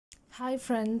Hi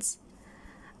friends,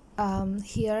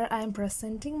 here I am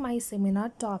presenting my seminar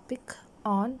topic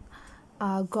on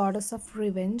Goddess of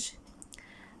Revenge.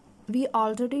 We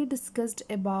already discussed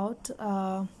about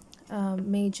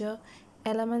major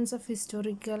elements of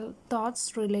historical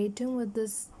thoughts relating with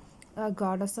this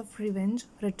Goddess of Revenge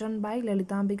written by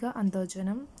Lalitambika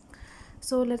Antarjanam.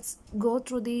 So let's go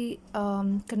through the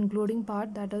concluding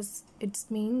part, that is, it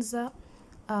means the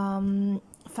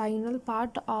final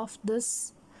part of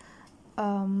this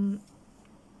um,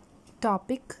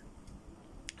 topic.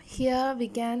 Here we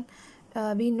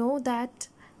know that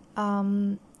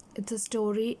it's a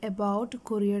story about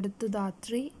Kuriyadatta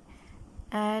Datri,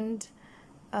 and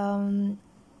um,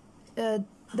 uh,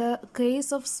 the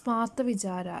case of Smartha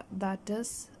Vichara, that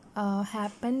is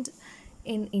happened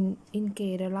in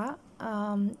Kerala.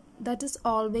 That has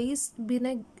always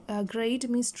been a great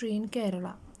mystery in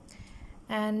Kerala.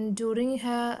 And during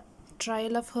her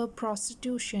trial of her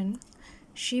prostitution,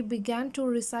 she began to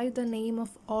recite the name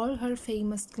of all her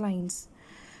famous clients.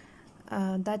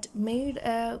 That made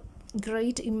a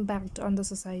great impact on the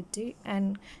society,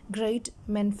 and great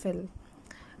men fell.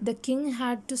 The king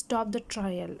had to stop the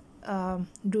trial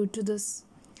due to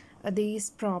these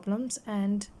problems,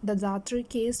 and the Datri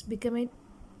case became a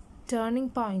turning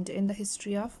point in the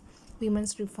history of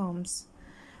women's reforms.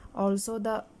 Also,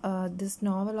 the this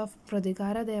novel of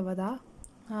Pradhikara Devada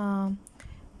uh,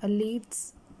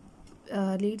 leads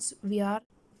we are.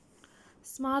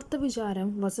 Smartha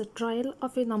Vicharam was a trial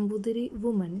of a Nambudiri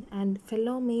woman and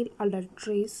fellow male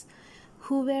adulteress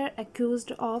who were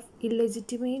accused of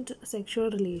illegitimate sexual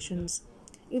relations.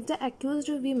 If the accused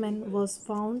woman was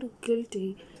found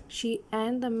guilty, she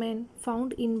and the men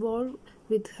found involved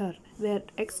with her were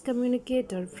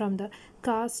excommunicated from the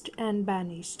caste and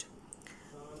banished.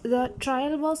 The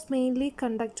trial was mainly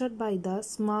conducted by the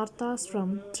Smarthas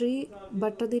from three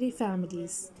Bhattadiri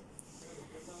families,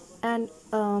 and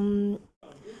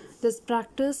this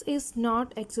practice is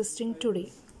not existing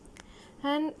today.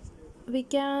 And we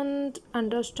can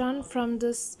understand from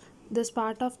this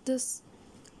part of this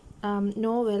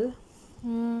novel,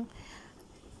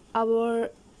 our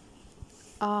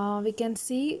we can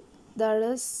see there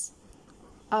is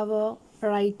our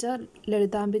writer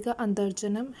Lalitambika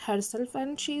Antarjanam herself,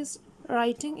 and she is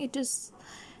writing it is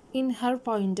in her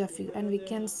point of view, and we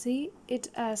can see it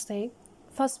as a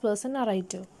first person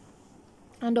narrator.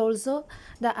 And also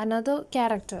the another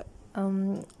character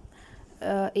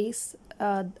is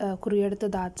Kuriyadatta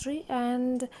Datri,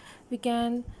 and we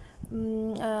can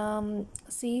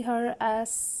see her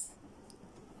as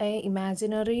a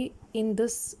imaginary in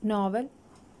this novel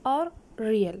or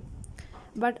real.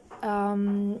 But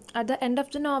at the end of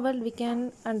the novel we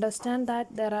can understand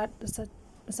that there are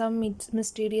some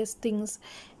mysterious things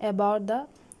about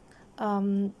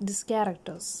these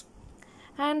characters.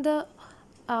 And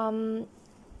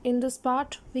in this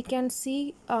part we can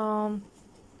see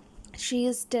she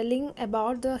is telling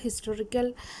about the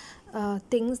historical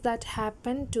things that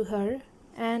happened to her,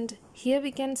 and here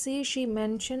we can see she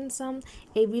mentioned some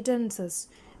evidences,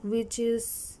 which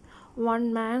is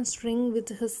one man's ring with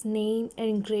his name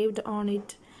engraved on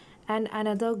it, and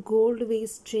another gold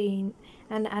waist chain,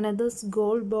 and another's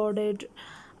gold bordered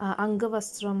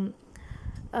angavastram.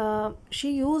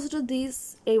 She used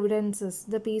these evidences,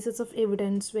 the pieces of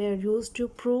evidence were used to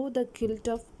prove the guilt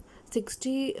of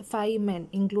 65 men,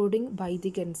 including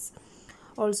Vaidikans.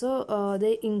 Also,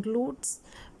 they includes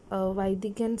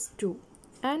Vaidikans too.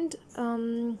 And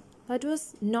that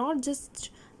was not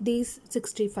just these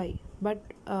 65, but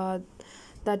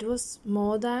that was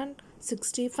more than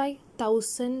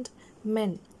 65,000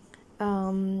 men.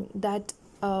 That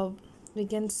we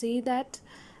can see that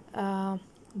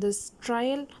this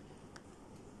trial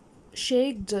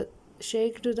shaked the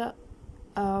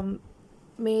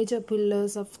major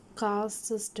pillars of caste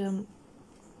system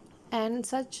and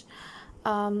such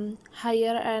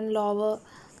higher and lower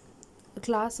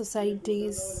class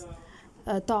societies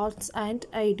thoughts and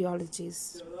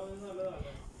ideologies.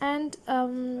 And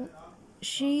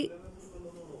she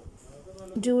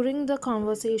during the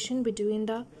conversation between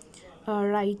the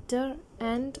writer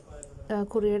and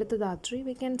Kuriyadatta Datri,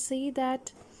 we can see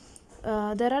that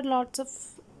there are lots of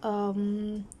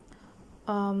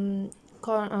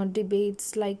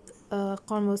debates, like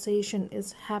conversation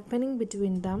is happening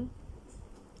between them.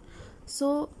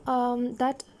 So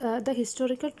that the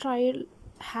historical trial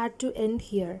had to end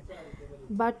here,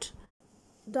 but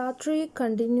Datri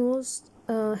continues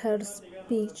her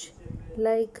speech,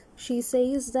 like she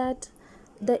says that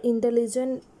the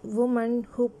intelligent woman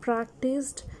who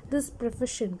practiced this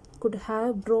profession could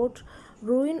have brought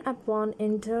ruin upon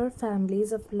entire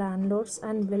families of landlords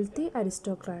and wealthy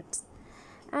aristocrats.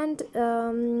 And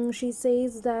she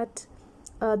says that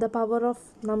the power of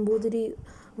Nambudiri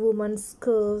woman's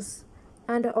curves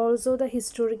and also the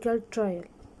historical trial.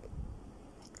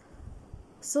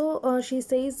 So she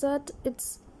says that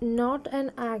it's not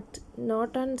an act,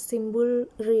 not a simple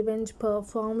revenge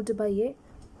performed by a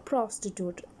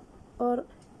prostitute, or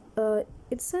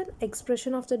it's an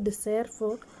expression of the desire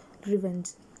for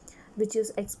revenge, which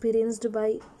is experienced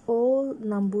by all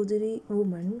Nambudiri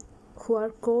women who are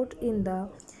caught in the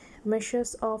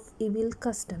meshes of evil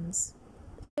customs.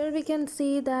 Here we can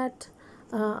see that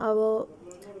our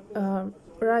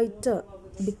writer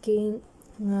became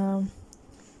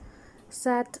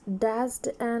sat dazed,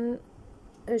 and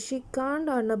she can't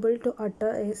unable to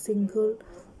utter a single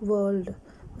word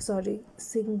while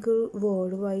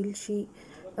she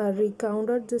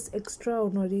recounted this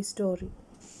extraordinary story,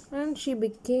 and she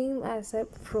became as a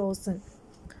frozen.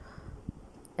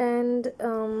 And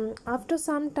after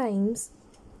some times,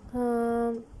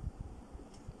 um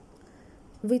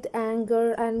with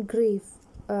anger and grief,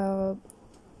 uh,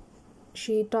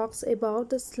 she talks about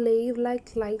the slave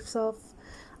like lives of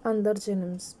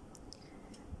Andarjanams.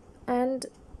 And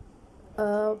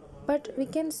but we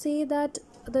can see that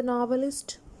the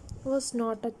novelist was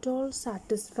not at all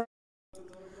satisfied.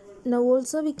 Now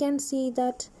also we can see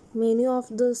that many of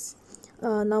this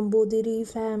Nambudiri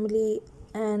family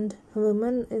and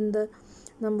women in the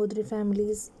Nambudiri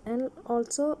families, and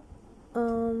also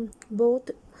both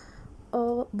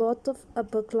of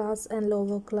upper class and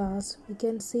lower class, we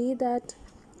can see that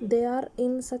they are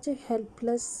in such a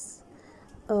helpless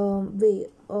way.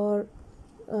 Or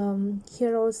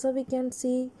here also we can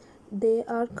see they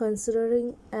are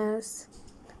considering as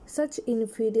such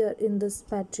inferior in this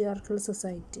patriarchal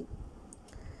society.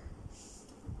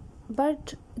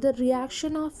 But the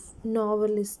reaction of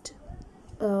novelist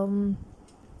um,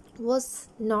 was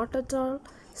not at all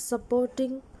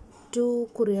supporting to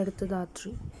Kuriyadutha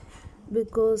Datri,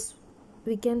 because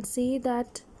we can see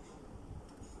that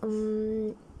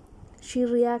um, she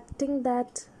reacting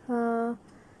that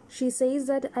she says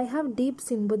that I have deep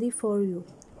sympathy for you.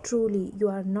 Truly, you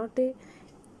are not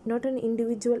an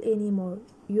individual anymore.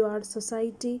 You are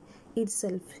society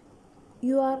itself.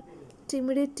 You are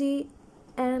timidity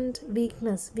and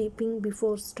weakness weeping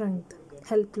before strength,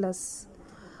 helpless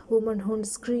womanhood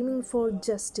screaming for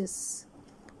justice,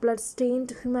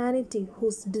 blood-stained humanity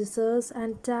whose desires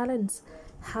and talents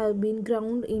have been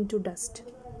ground into dust.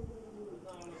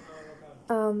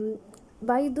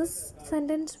 By this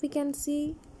sentence we can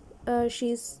see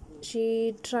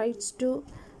she tries to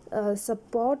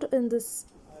support in this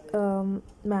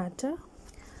matter,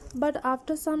 but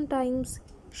after some times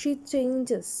she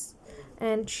changes,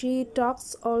 and she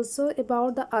talks also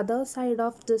about the other side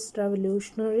of this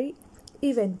revolutionary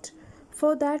event.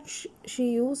 For that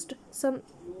she used some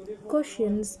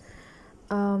questions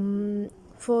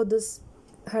for this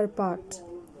her part,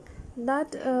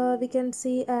 that we can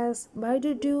see as, why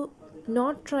did you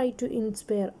not try to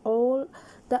inspire all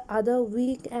the other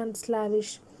weak and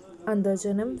slavish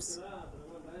Andarjanams?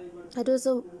 That was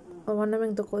one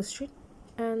among the question.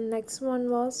 And next one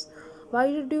was,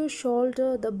 why did you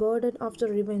shoulder the burden of the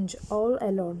revenge all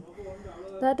alone?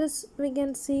 That is, we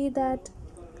can see that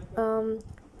um,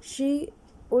 she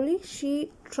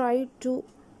tried to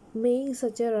make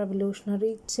such a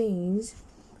revolutionary change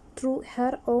through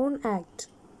her own act.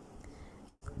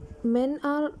 Men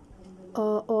are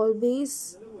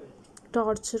always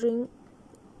torturing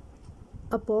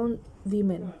upon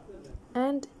women,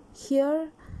 and here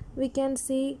we can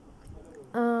see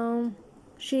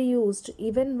she used,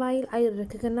 even while I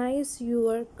recognize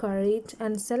your courage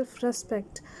and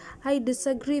self-respect, I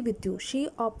disagree with you. She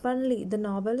openly, the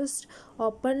novelist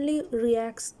openly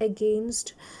reacts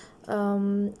against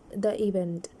the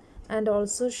event, and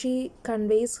also she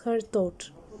conveys her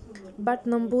thought. But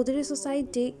Nambudiri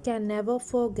society can never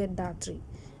forget Datri.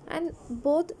 And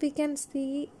both we can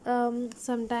see,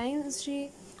 sometimes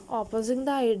she opposing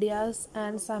the ideas,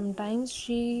 and sometimes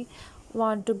she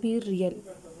want to be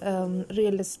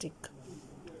realistic.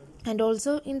 And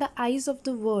also in the eyes of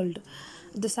the world,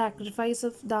 the sacrifice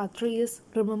of Datri is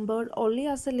remembered only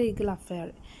as a legal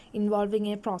affair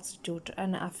involving a prostitute,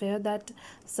 an affair that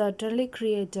certainly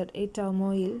created a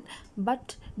turmoil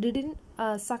but didn't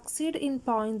succeed in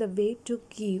paving the way to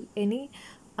give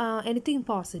anything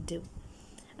positive,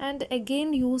 and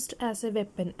again used as a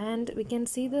weapon. And we can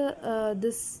see the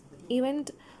this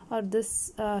event, or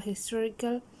this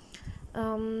historical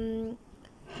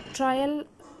trial,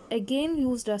 again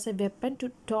used as a weapon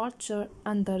to torture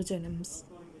Andarjanams.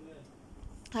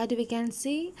 And we can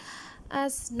see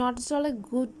as not at all a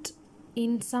good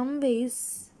in some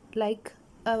ways, like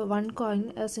one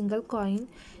coin, a single coin,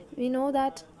 we know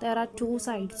that there are two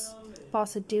sides,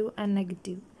 positive and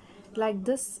negative. Like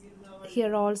this,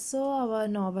 here also our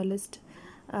novelist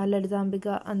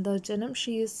Lalitambika Andarjanam,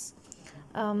 she is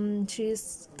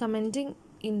commenting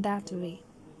in that way.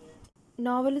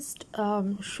 Novelist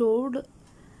showed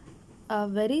a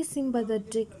very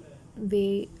sympathetic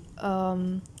way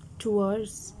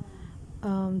towards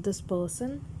this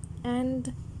person,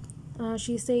 and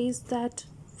she says that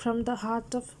from the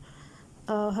heart of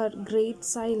her great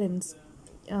silence,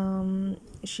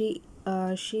 she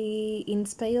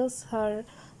inspires her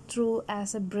through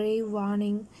as a brave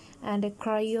warning and a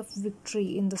cry of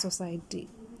victory in the society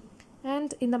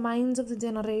and in the minds of the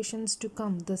generations to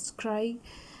come. This cry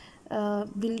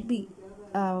will be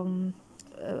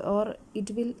or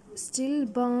it will still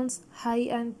burns high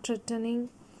and threatening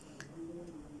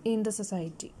in the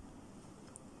society.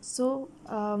 So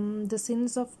the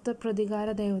sins of the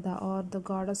Pradigara Devata or the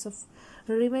goddess of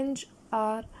revenge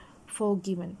are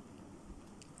forgiven.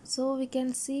 So we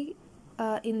can see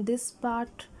in this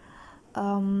part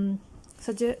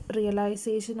such a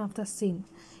realization of the sin.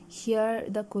 Here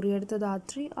the Kuriyartha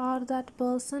Datri or that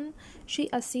person she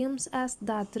assumes as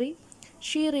Datri,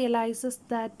 she realizes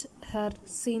that her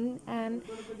sin, and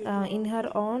in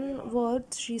her own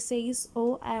words she says,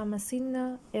 "Oh, I am a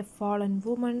sinner, a fallen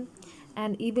woman,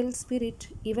 an evil spirit,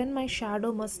 even my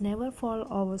shadow must never fall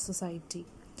over society."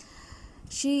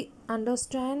 She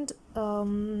understands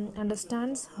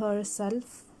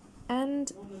herself,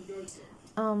 and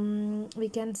we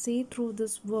can see through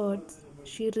this words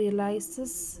she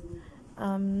realizes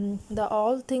the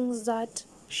all things that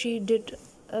she did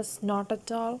is not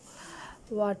at all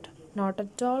what not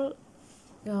at all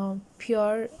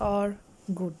pure or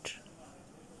good.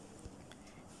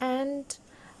 And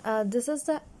this is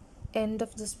the end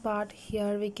of this part.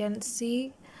 Here we can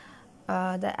see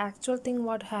the actual thing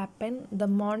what happened, the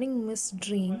morning mist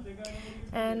dream,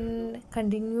 and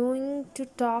continuing to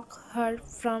talk her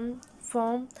from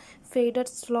form faded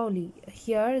slowly.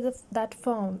 Here that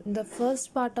form in the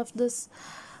first part of this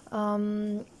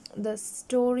the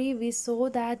story, we saw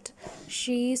that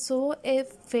she saw a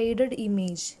faded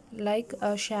image like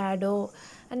a shadow,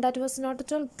 and that was not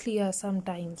at all clear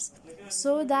sometimes.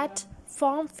 So that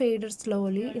form faded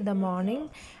slowly in the morning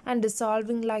and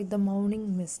dissolving like the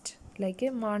morning mist. Like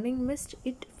a morning mist,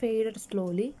 it faded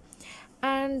slowly,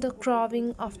 and the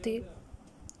crowing of the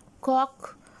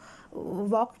cock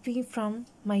woke me from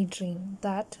my dream.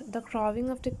 That the crowing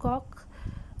of the cock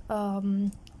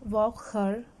woke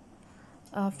her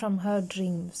from her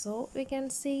dream. So we can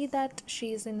see that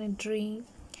she is in a dream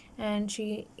and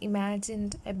she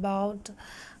imagined about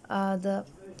the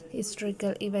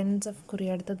historical events of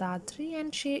Kuriyartha Datri,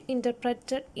 and she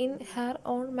interpreted in her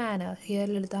own manner. Here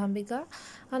Lalitambika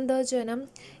Andarjanam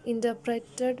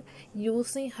interpreted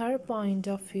using her point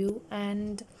of view,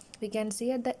 and we can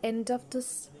see at the end of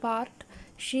this part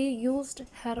she used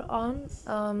her own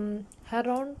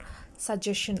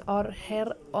suggestion or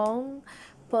her own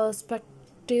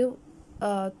perspective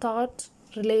thought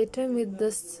related with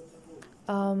this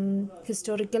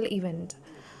historical event.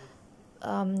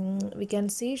 We can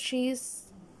see she's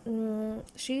in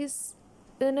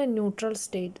a neutral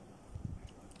state.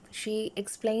 She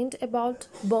explained about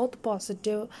both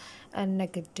positive and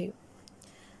negative.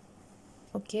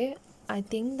 Okay, I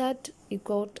think that you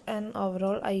got an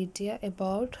overall idea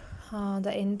about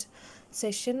the end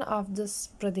session of this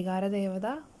Pradigara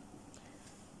Devada.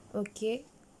 Okay,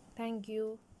 thank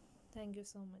you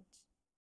so much.